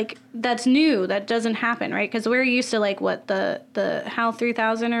like that's new. That doesn't happen, right? Because we're used to like what the HAL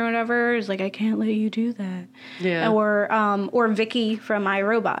 3000 or whatever is like. I can't let you do that. Yeah. Or Vicky from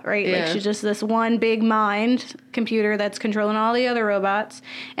iRobot, right? Yeah. Like she's just this one big mind computer that's controlling all the other robots.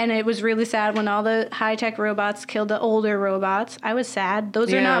 And it was really sad when all the high tech robots killed the older robots. I was sad.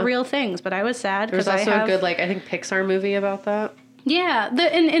 Those are not real things, but I was sad because there's also a good I think Pixar movie about that. Yeah.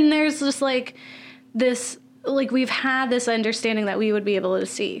 And there's just like this. Like, we've had this understanding that we would be able to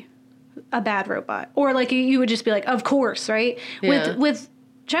see a bad robot. Or, like, you would just be like, of course, right? Yeah. With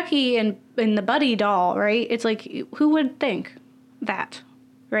Chucky and the Buddy doll, right? It's like, who would think that,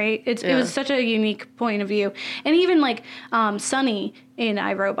 right? It was such a unique point of view. And even, like, Sonny in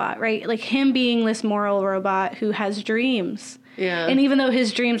iRobot, right? Like, him being this moral robot who has dreams. Yeah. And even though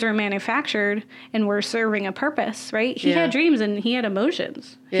his dreams are manufactured and were serving a purpose, right? He had dreams and he had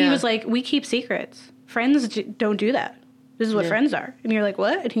emotions. Yeah. He was like, we keep secrets. Friends don't do that. This is what friends are. And you're like,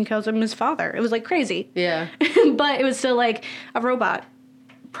 what? And he calls him his father. It was like crazy. Yeah. But it was still like a robot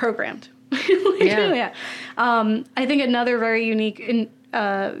programmed. I think another very unique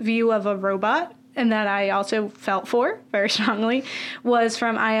view of a robot, and that I also felt for very strongly, was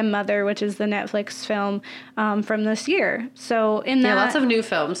from I Am Mother, which is the Netflix film from this year. So in that, Yeah, lots of new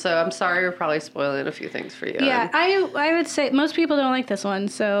films, so I'm sorry we're probably spoiling a few things for you. yeah, I would say most people don't like this one,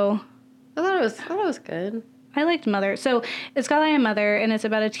 so I thought it was good. I liked Mother. So it's called I Am Mother, and it's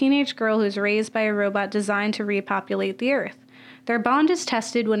about a teenage girl who's raised by a robot designed to repopulate the Earth. Their bond is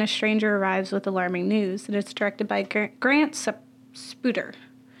tested when a stranger arrives with alarming news, and it's directed by Grant Sputore.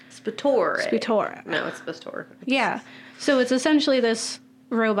 Sputore. No, it's Sputore. Yeah. So it's essentially this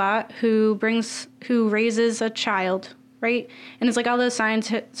robot who raises a child, right? And it's like all those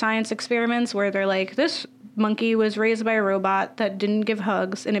science experiments where they're like, this monkey was raised by a robot that didn't give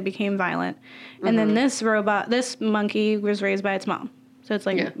hugs and it became violent. And then this monkey was raised by its mom. So it's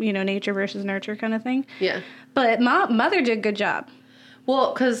like, nature versus nurture kind of thing. Yeah. But Mother did a good job.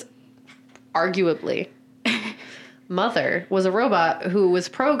 Well, because arguably, Mother was a robot who was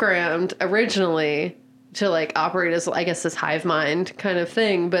programmed originally to like operate as, I guess, this hive mind kind of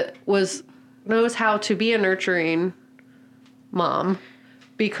thing, but knows how to be a nurturing mom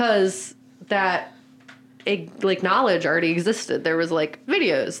because that knowledge already existed. There was like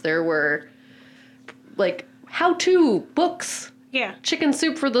videos, there were like how-to books. Yeah. Chicken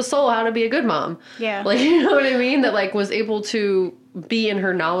Soup for the Soul, how to be a good mom. Yeah. Like, you know what I mean? That like was able to be in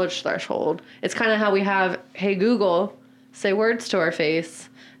her knowledge threshold. It's kind of how we have, hey, Google, say words to our face.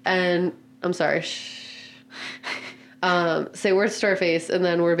 And I'm sorry. Say words to our face. And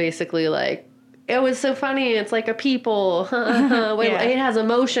then we're basically like, it was so funny. It's like a people. It has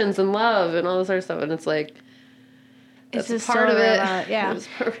emotions and love and all this other stuff. And it's like, that's It's part of it. Yeah.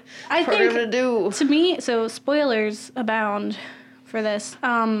 I think of it to do. To me, so spoilers abound for this.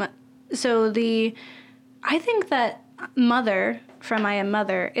 I think that Mother from I Am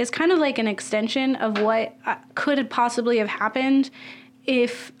Mother is kind of like an extension of what could possibly have happened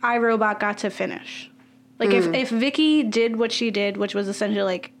if iRobot got to finish. Like if Vicky did what she did, which was essentially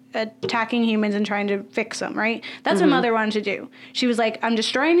like attacking humans and trying to fix them, right? That's what Mother wanted to do. She was like, I'm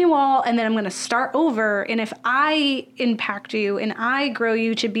destroying you all, and then I'm going to start over, and if I impact you and I grow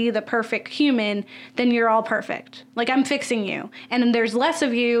you to be the perfect human, then you're all perfect. Like, I'm fixing you. And then there's less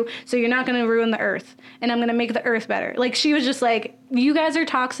of you, so you're not going to ruin the Earth, and I'm going to make the Earth better. Like, she was just like, you guys are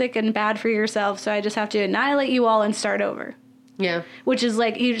toxic and bad for yourself, so I just have to annihilate you all and start over. Yeah. Which is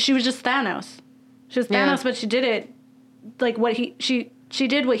like, she was just Thanos. She was Thanos, but she did it like what she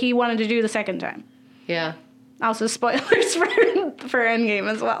did what he wanted to do the second time. Yeah. Also, spoilers for Endgame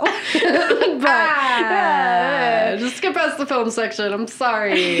as well. Just skip past the film section. I'm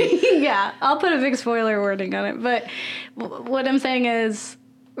sorry. Yeah, I'll put a big spoiler warning on it. But what I'm saying is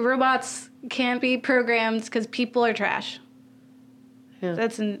robots can't be programmed because people are trash.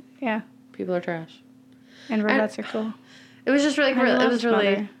 Yeah. People are trash. And robots are cool. It was just really, it was really...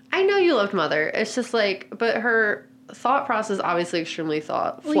 Mother. I know you loved Mother. It's just like, but her thought process obviously extremely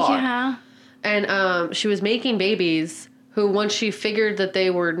flawed. Yeah. And she was making babies who, once she figured that they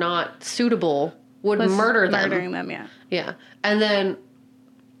were not suitable, would murder them. Murdering them, yeah. Yeah. And then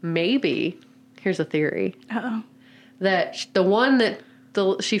maybe, here's a theory. Uh-oh. That the one that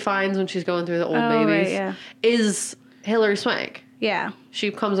she finds when she's going through the old babies is Hilary Swank. Yeah.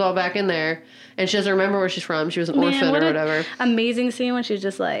 She comes all back in there, and she doesn't remember where she's from. She was an orphan or whatever. Amazing scene when she's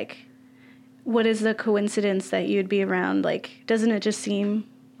just like, what is the coincidence that you'd be around? Like, doesn't it just seem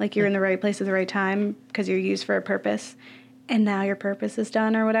like you're in the right place at the right time because you're used for a purpose, and now your purpose is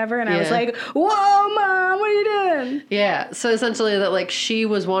done or whatever? And I was like, whoa, Mom, what are you doing? Yeah. So essentially that, like, she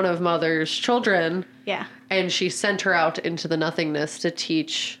was one of Mother's children. Yeah. And she sent her out into the nothingness to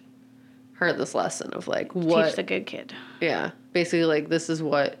teach her this lesson of, like, what... Teach the good kid. Yeah. Basically, like, this is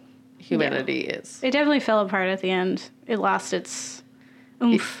what humanity is. It definitely fell apart at the end. It lost its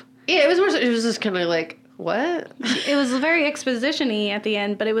oomph. Yeah, it was just kind of like, what? It was very exposition-y at the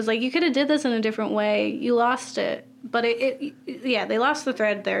end, but it was like, you could have did this in a different way. You lost it. But they lost the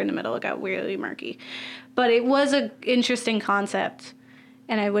thread there in the middle. It got weirdly murky. But it was an interesting concept,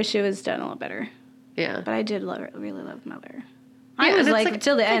 and I wish it was done a little better. Yeah. But I did really love Mother. Yeah, I was like,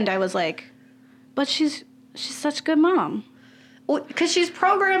 till the end, I was like, but she's such a good mom. Well, because she's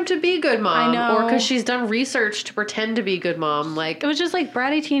programmed to be good mom. I know. Or because she's done research to pretend to be good mom. Like, it was just like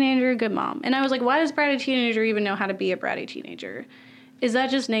bratty teenager, good mom. And I was like, why does bratty teenager even know how to be a bratty teenager? Is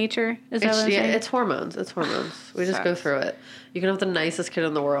that just nature? Is that what I'm saying? It's hormones. It's hormones. We just go through it. You can have the nicest kid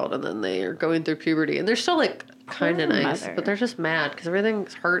in the world, and then they are going through puberty, and they're still like kind of nice, but they're just mad because everything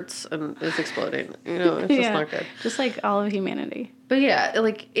hurts and is exploding. You know, it's just not good. Just like all of humanity. But yeah,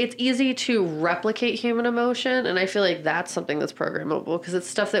 like, it's easy to replicate human emotion, and I feel like that's something that's programmable because it's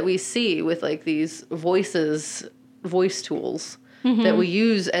stuff that we see with like these voice tools. that we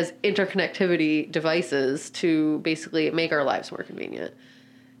use as interconnectivity devices to basically make our lives more convenient.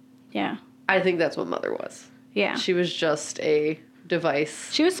 Yeah. I think that's what Mother was. Yeah. She was just a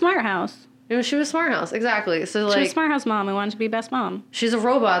device. She was Smart House. She was Smart House, exactly. So She was like, Smart House mom and wanted to be best mom. she's a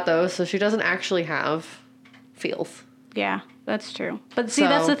robot though, so she doesn't actually have feels. Yeah, that's true. But see,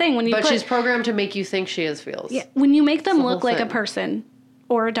 that's the thing. But she's programmed to make you think she has feels. Yeah, when you make them the look whole like a thing. person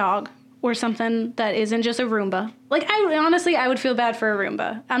or a dog or something that isn't just a Roomba. Like I would feel bad for a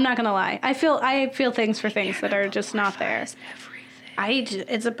Roomba. I'm not gonna lie. I feel things for things that are just not there.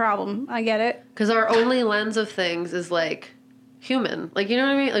 It's a problem. I get it. Because our only lens of things is like human. Like, you know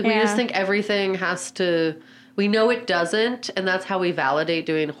what I mean? Like, we Yeah. just think everything has to. We know it doesn't, and that's how we validate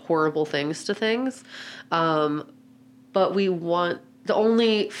doing horrible things to things. But we want the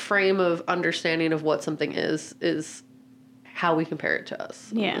only frame of understanding of what something is how we compare it to us.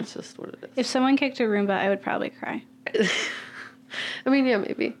 Yeah. It's just what it is. If someone kicked a Roomba, I would probably cry. I mean, yeah,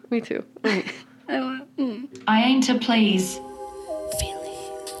 maybe. Me too. I aim to please.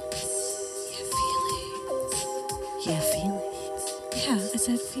 Feelings. Yeah, feelings. Yeah, I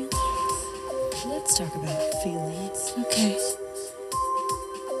said feelings. Let's talk about feelings. Okay.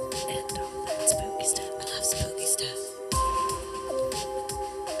 And all that spooky stuff. I love spooky stuff.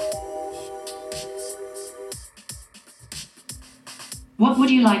 What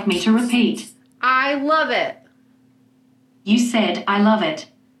would you like me to repeat? I love it. You said, I love it.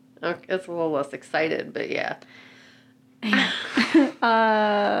 Okay, it's a little less excited, but yeah. Murder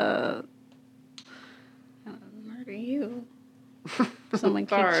you. If someone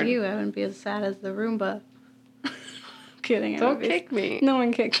kicked Darn. you, I wouldn't be as sad as the Roomba. Kidding. I Don't would be- kick me. No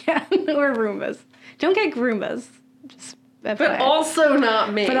one kick cat or Roombas. Don't kick Roombas. Just But FYI. also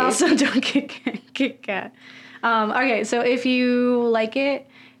not me. But also don't kick cat. Okay, so if you like it,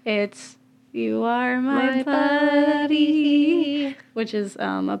 it's "You Are My, buddy," which is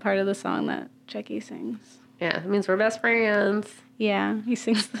a part of the song that Chucky sings. Yeah, it means we're best friends. Yeah, he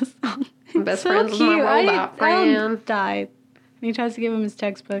sings the song. Best So friends with my cute. robot friend. I'll die. And he tries to give him his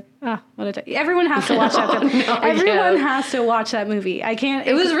textbook. Ah, what a everyone has to watch that. No, Everyone yeah. has to watch that movie. I can't.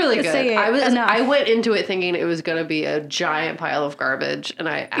 It was really good. Say it enough. I went into it thinking it was going to be a giant pile of garbage, and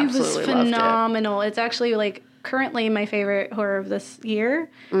I It was absolutely loved it. phenomenal. It's actually like currently my favorite horror of this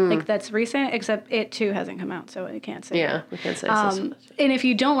year. Like that's recent, except it too hasn't come out, so I can't say. Yeah, we can't say so. And if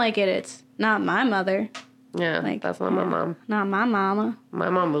you don't like it, it's not my mother, Yeah, like, that's not my mom. not my mama.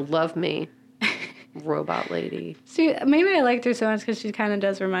 My mom would love me. Robot lady. See, maybe I liked her so much because she kind of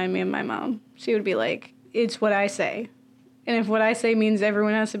does remind me of my mom. She would be like, "It's what I say," and if what I say means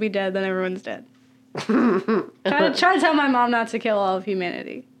everyone has to be dead, then everyone's dead. try to tell my mom not to kill all of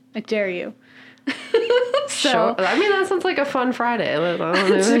humanity. I dare you. So, Sure. I mean, that sounds like a fun Friday. I don't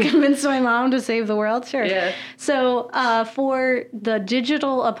know. to convince my mom to save the world, sure. Yeah. So, for the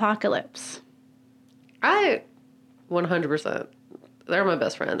digital apocalypse, I 100%. They're my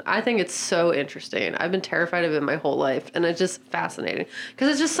best friend. I think it's so interesting. I've been terrified of it my whole life, and it's just fascinating because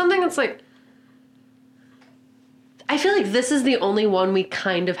it's just something that's like. I feel like this is the only one we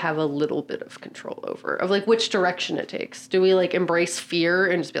kind of have a little bit of control over, of like which direction it takes. Do we like embrace fear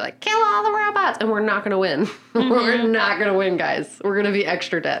and just be like, kill all the robots? And we're not going to win. We're not going to win, guys. We're going to be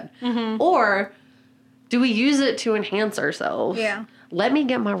extra dead. Or do we use it to enhance ourselves? Yeah. Let me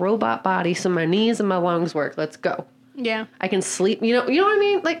get my robot body so my knees and my lungs work. Let's go. yeah, I can sleep. You know what I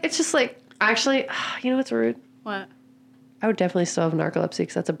mean? Like, it's just like, actually, you know what's rude? what? I would definitely still have narcolepsy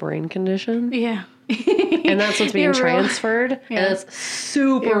because that's a brain condition. Yeah, And that's what's being Your ro- transferred. Yeah. And it's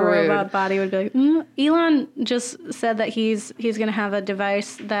super Your rude. robot body would be like, Elon just said that he's going to have a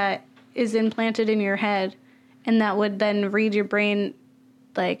device that is implanted in your head and that would then read your brain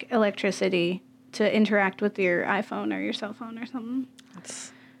like electricity to interact with your iPhone or your cell phone or something.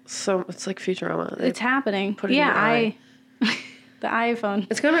 It's like Futurama. It's happening. put it in Yeah, your eye. the iPhone.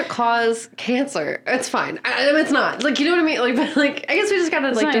 It's gonna cause cancer. It's fine. I mean, it's not. Like, you know what I mean? Like, but like, I guess we just gotta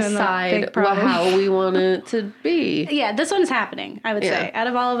like not even that big decide problem. how we want it to be. Yeah, this one's happening, I would Yeah. say. Out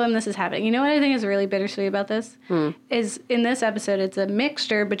of all of them, this is happening. You know what I think is really bittersweet about this? Is in this episode, it's a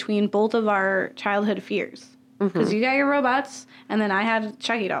mixture between both of our childhood fears. Because you got your robots, and then I had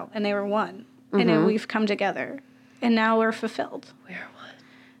Chucky doll, and they were one. And then we've come together. And now we're fulfilled. We are one.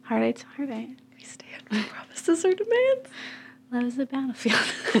 Heartache to heartache. We stand for promises or demands. Love is a battlefield.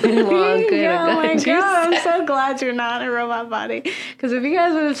 Well, good, Yeah, oh my good. god, I'm so glad you're not in a robot body. Because if you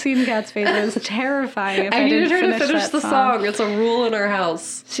guys would have seen Kat's face, it was terrifying. If I, I needed didn't her to finish that the song. It's a rule in our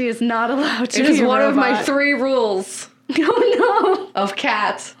house. She is not allowed to It be is a one of my robot. 3 rules Oh of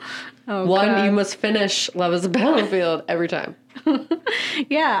Cat. no. Oh, One, God. you must finish Love is a Battlefield every time.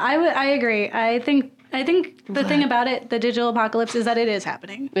 Yeah, I agree. I think I think the thing about it, the digital apocalypse, is that it is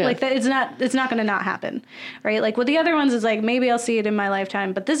happening. Yeah. Like that, it's not going to not happen, right? Like with the other ones, is like maybe I'll see it in my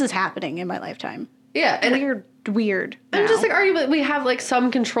lifetime, but this is happening in my lifetime. Yeah, and Weird. I'm now. just like, arguably, we have like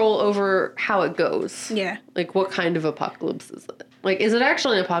some control over how it goes. Yeah. Like, what kind of apocalypse is it? Like, is it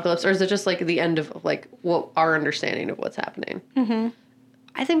actually an apocalypse, or is it just like the end of like what our understanding of what's happening? Mm-hmm.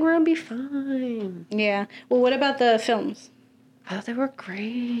 I think we're gonna be fine. Yeah. Well, what about the films? I thought they were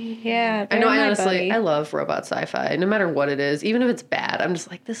great. Yeah. I know. they're I my honestly, buddy. I love robot sci-fi. No matter what it is, even if it's bad, I'm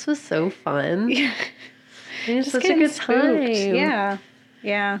just like, this was so fun. Yeah. It's such a Getting good spooked. time. Yeah.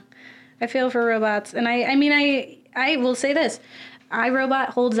 Yeah. I feel for robots. And I mean, I will say this. iRobot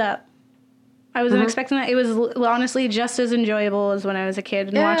holds up. I wasn't expecting that. It was honestly just as enjoyable as when I was a kid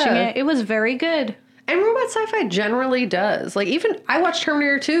and watching it. It was very good. And robot sci-fi generally does. Like, even I watched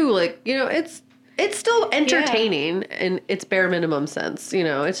Terminator 2. Like, you know, it's still entertaining in its bare minimum sense. You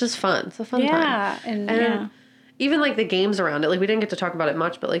know, it's just fun. It's a fun time. Yeah. And Even like the games around it. Like, we didn't get to talk about it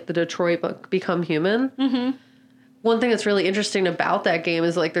much, but like the Detroit Become Human. Mm-hmm. One thing that's really interesting about that game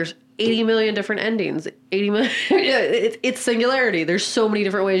is like there's 80 million different endings. 80 million. It's singularity. There's so many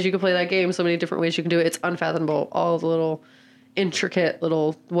different ways you can play that game. So many different ways you can do it. It's unfathomable. All the little intricate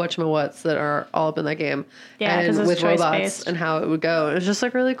little whatchamawhats that are all up in that game. Yeah, 'cause and it's with robots choice-based. and how it would go. It's just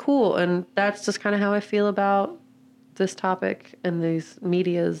like really cool. And that's just kind of how I feel about this topic and these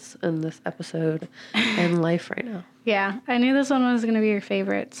medias and this episode and life right now. yeah, I knew this one was going to be your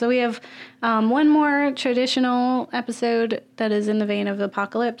favorite. So we have one more traditional episode that is in the vein of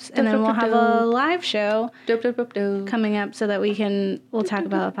Apocalypse. And then we'll have a live show Dope, dope, dope, dope. coming up so that we'll talk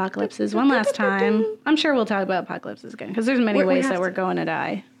about apocalypses one last time. I'm sure we'll talk about apocalypses again because there's many We ways have that to. we're going to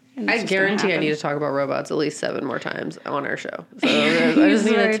die. And it's I just gonna guarantee I happen. need to talk about robots at least 7 more times on our show. So I just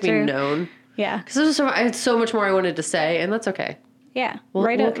need Very it to be true. known. Yeah, Because I had so much more I wanted to say, and that's okay. yeah. We'll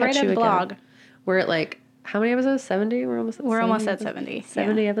write catch you a again. blog. We're at like, how many episodes? 70? We're almost at 70.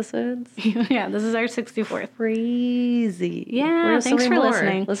 70 episodes? Yeah, this is our 64th. Crazy. Yeah, We're gonna thanks so many for more.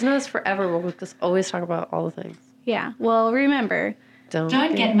 listening. Listen to us forever. We'll just always talk about all the things. Yeah. Well, remember, Don't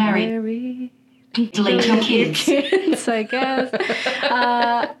get married. Delete your kids. kids, I guess.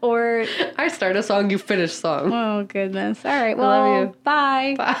 Or I start a song, you finish song. oh goodness. All right. love Well, you.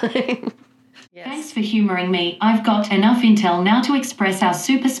 bye. Bye. Thanks for humouring me. I've got enough intel now to express our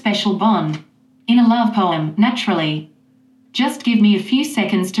super special bond. In a love poem, naturally. Just give me a few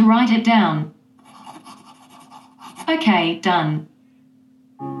seconds to write it down. Okay, done.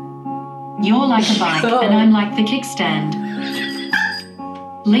 You're like a bike and I'm like the kickstand.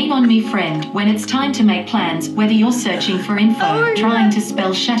 Lean on me, friend, when it's time to make plans, whether you're searching for info, trying to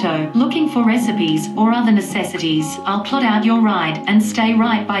spell chateau, looking for recipes, or other necessities. I'll plot out your ride and stay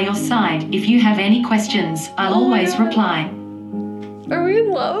right by your side. If you have any questions, I'll always reply. Are we in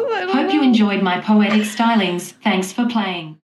love? I don't Hope you enjoyed my poetic stylings. Thanks for playing.